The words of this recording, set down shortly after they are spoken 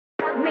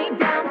me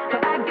down,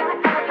 but I got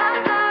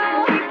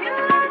oh, keep your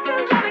love to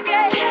love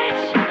again.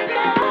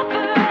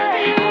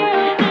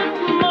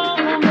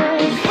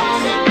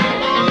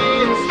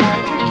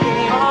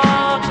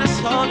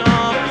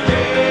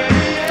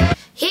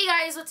 Hey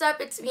guys, what's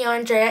up? It's me,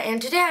 Andrea,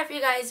 and today I have for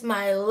you guys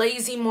my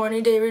lazy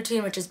morning day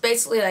routine, which is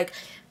basically like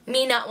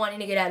me not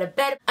wanting to get out of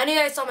bed. I know you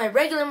guys saw my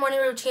regular morning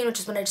routine,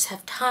 which is when I just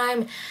have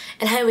time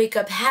and I wake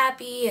up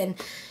happy and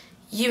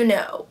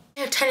I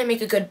have time to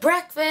make a good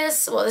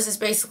breakfast. Well, this is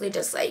basically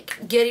just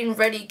like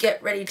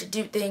get ready to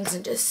do things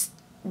and just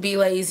be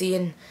lazy.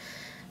 And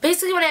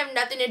basically when I have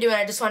nothing to do and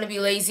I just want to be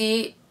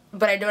lazy,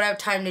 but I don't have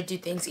time to do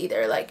things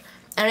either. Like,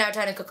 I don't have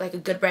time to cook like a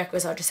good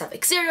breakfast. I'll just have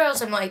like cereal or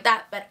something like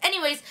that. But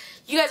anyways,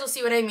 you guys will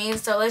see what I mean.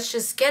 So let's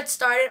just get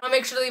started. I'll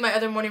make sure to leave my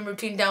other morning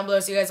routine down below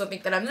so you guys don't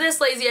think that I'm this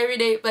lazy every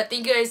day. But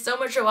thank you guys so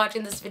much for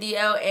watching this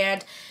video.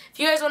 And if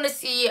you guys want to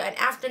see an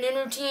afternoon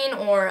routine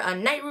or a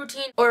night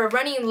routine or a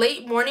running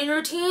late morning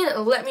routine,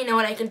 let me know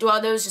and I can do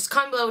all those. Just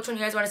comment below which one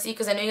you guys want to see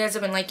because I know you guys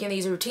have been liking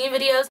these routine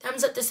videos.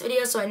 Thumbs up this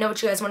video so I know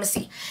what you guys want to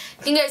see.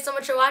 Thank you guys so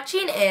much for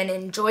watching and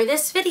enjoy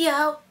this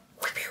video.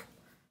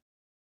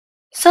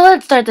 So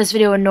let's start this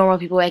video when normal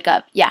people wake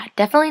up. Yeah,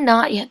 definitely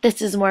not yet. This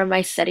is more of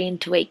my setting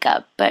to wake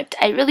up. But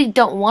I really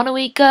don't want to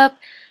wake up.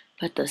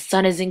 But the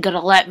sun isn't going to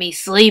let me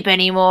sleep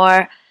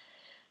anymore.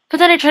 But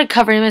then I tried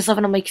covering myself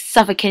and I'm like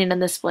suffocating in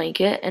this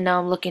blanket. And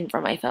now I'm looking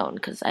for my phone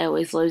because I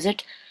always lose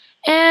it.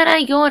 And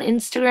I go on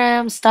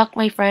Instagram, stalk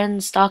my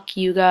friends, stalk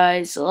you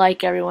guys,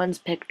 like everyone's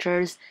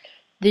pictures.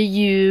 The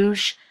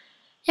huge.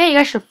 Yeah, you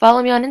guys should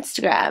follow me on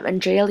Instagram.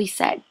 Andrea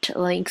Lisette.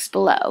 Links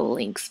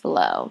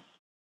below.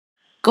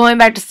 Going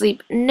back to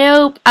sleep.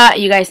 Nope.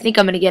 You guys think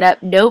I'm going to get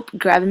up. Nope.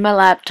 Grabbing my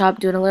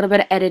laptop, doing a little bit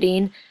of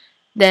editing.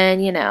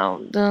 Then,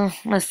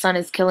 my sun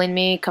is killing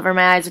me. Cover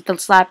my eyes with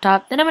this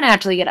laptop. Then I'm going to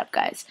actually get up,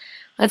 guys.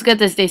 Let's get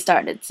this day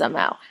started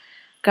somehow.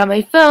 Got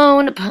my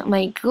phone, put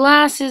my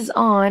glasses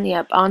on.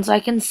 Yep, on so I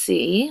can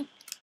see.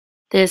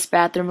 This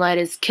bathroom light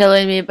is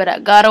killing me, but I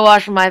gotta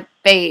wash my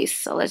face.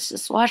 So let's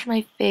just wash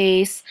my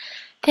face.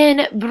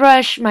 Then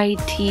brush my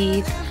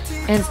teeth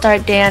and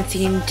start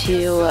dancing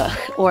to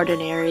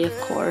Ordinary, of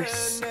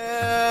course.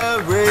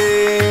 'Cause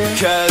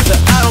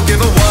I don't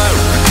give a what.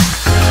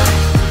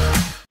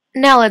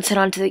 Now let's head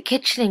on to the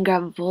kitchen and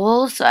grab a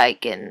bowl so I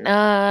can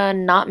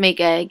not make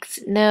eggs.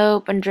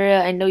 Nope,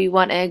 Andrea, I know you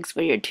want eggs,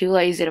 but you're too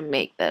lazy to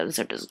make them.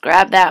 So just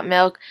grab that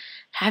milk,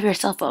 have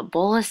yourself a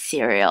bowl of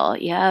cereal.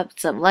 Yep,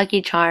 some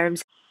Lucky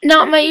Charms.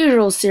 Not my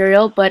usual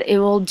cereal, but it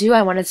will do.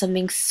 I wanted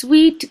something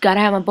sweet. Gotta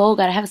have a bowl,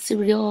 gotta have a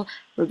cereal.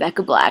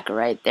 Rebecca Black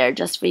right there,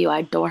 just for you. I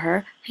adore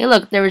her. Hey,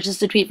 look, there was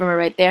just a tweet from her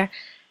right there.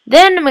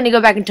 Then I'm gonna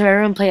go back into my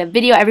room and play a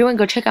video. Everyone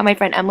go check out my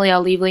friend Emily.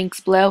 I'll leave links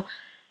below.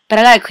 But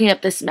I gotta clean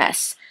up this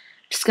mess.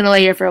 Just gonna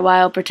lay here for a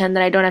while, pretend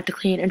that I don't have to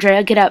clean.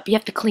 Andrea, get up. You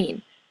have to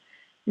clean.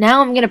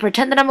 Now I'm gonna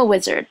pretend that I'm a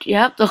wizard.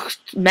 Yep,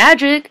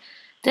 magic.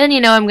 Then,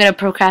 I'm gonna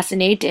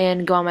procrastinate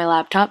and go on my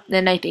laptop.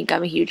 Then I think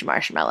I'm a huge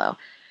marshmallow.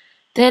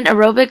 Then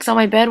aerobics on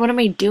my bed. What am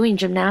I doing?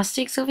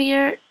 Gymnastics over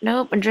here?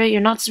 Nope, Andrea,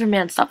 you're not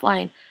Superman. Stop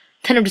lying.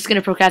 Then I'm just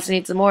gonna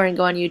procrastinate some more and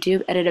go on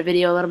YouTube, edit a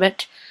video a little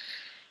bit.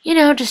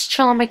 Just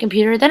chill on my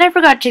computer. Then I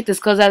forgot to take this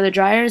clothes out of the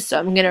dryer, so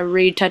I'm gonna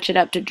retouch it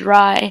up to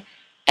dry.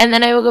 And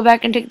then I will go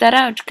back and take that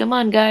out. Come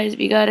on, guys.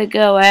 We gotta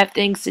go. I have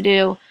things to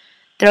do.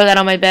 Throw that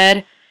on my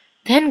bed.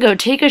 Then go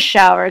take a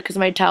shower because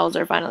my towels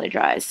are finally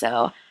dry.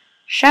 So,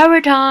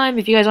 shower time.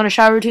 If you guys want a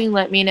shower routine,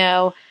 let me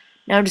know.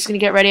 Now I'm just gonna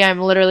get ready. I'm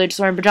literally just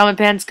wearing pajama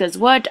pants because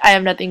what? I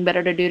have nothing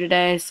better to do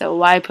today. So,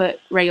 why put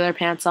regular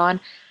pants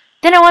on?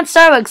 Then I want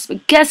Starbucks.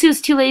 But guess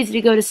who's too lazy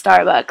to go to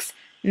Starbucks?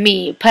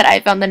 Me. But I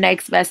found the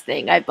next best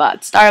thing. I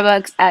bought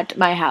Starbucks at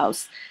my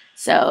house.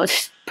 So,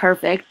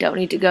 perfect. Don't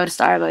need to go to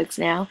Starbucks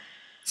now.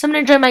 So I'm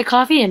going to enjoy my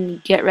coffee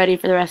and get ready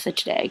for the rest of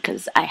today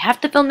because I have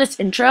to film this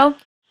intro.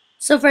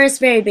 So first,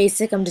 very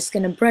basic, I'm just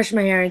going to brush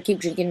my hair and keep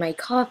drinking my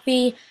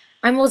coffee.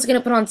 I'm also going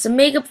to put on some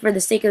makeup for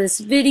the sake of this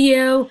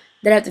video.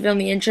 Then I have to film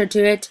the intro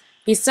to it.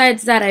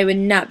 Besides that, I would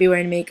not be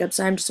wearing makeup,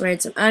 so I'm just wearing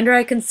some under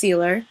eye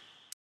concealer.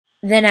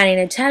 Then adding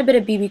a tad bit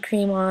of BB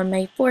cream on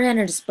my forehead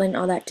and just blending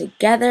all that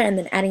together. And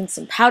then adding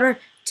some powder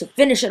to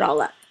finish it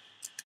all up.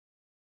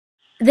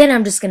 Then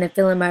I'm just going to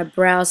fill in my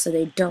brows so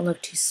they don't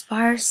look too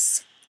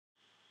sparse.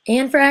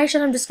 And for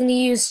eyeshadow, I'm just going to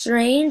use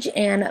Strange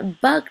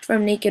and Bucked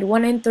from Naked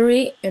 1 and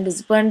 3 and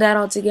just blend that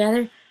all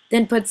together.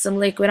 Then put some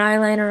liquid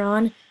eyeliner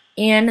on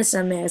and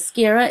some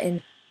mascara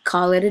and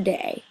call it a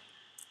day.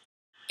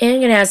 And I'm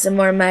going to have some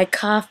more of my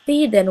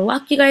coffee, then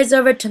walk you guys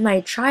over to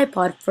my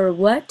tripod for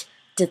what?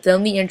 To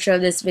film the intro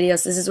of this video.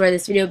 So this is where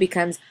this video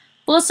becomes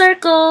full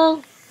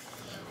circle.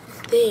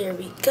 There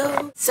we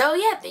go. So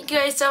yeah, thank you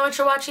guys so much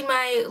for watching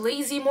my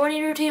lazy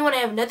morning routine when I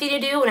have nothing to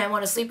do, when I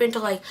want to sleep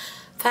until like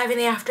 5 in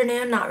the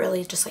afternoon. Not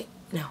really, just like,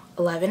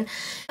 11.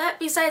 But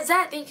besides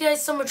that, thank you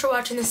guys so much for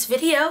watching this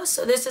video.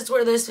 So this is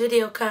where this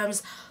video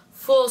comes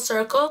full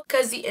circle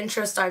because the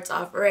intro starts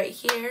off right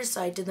here.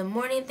 So I did the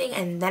morning thing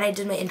and then I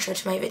did my intro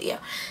to my video.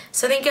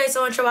 So thank you guys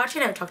so much for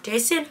watching. I'll talk to you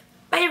guys soon.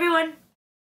 Bye everyone.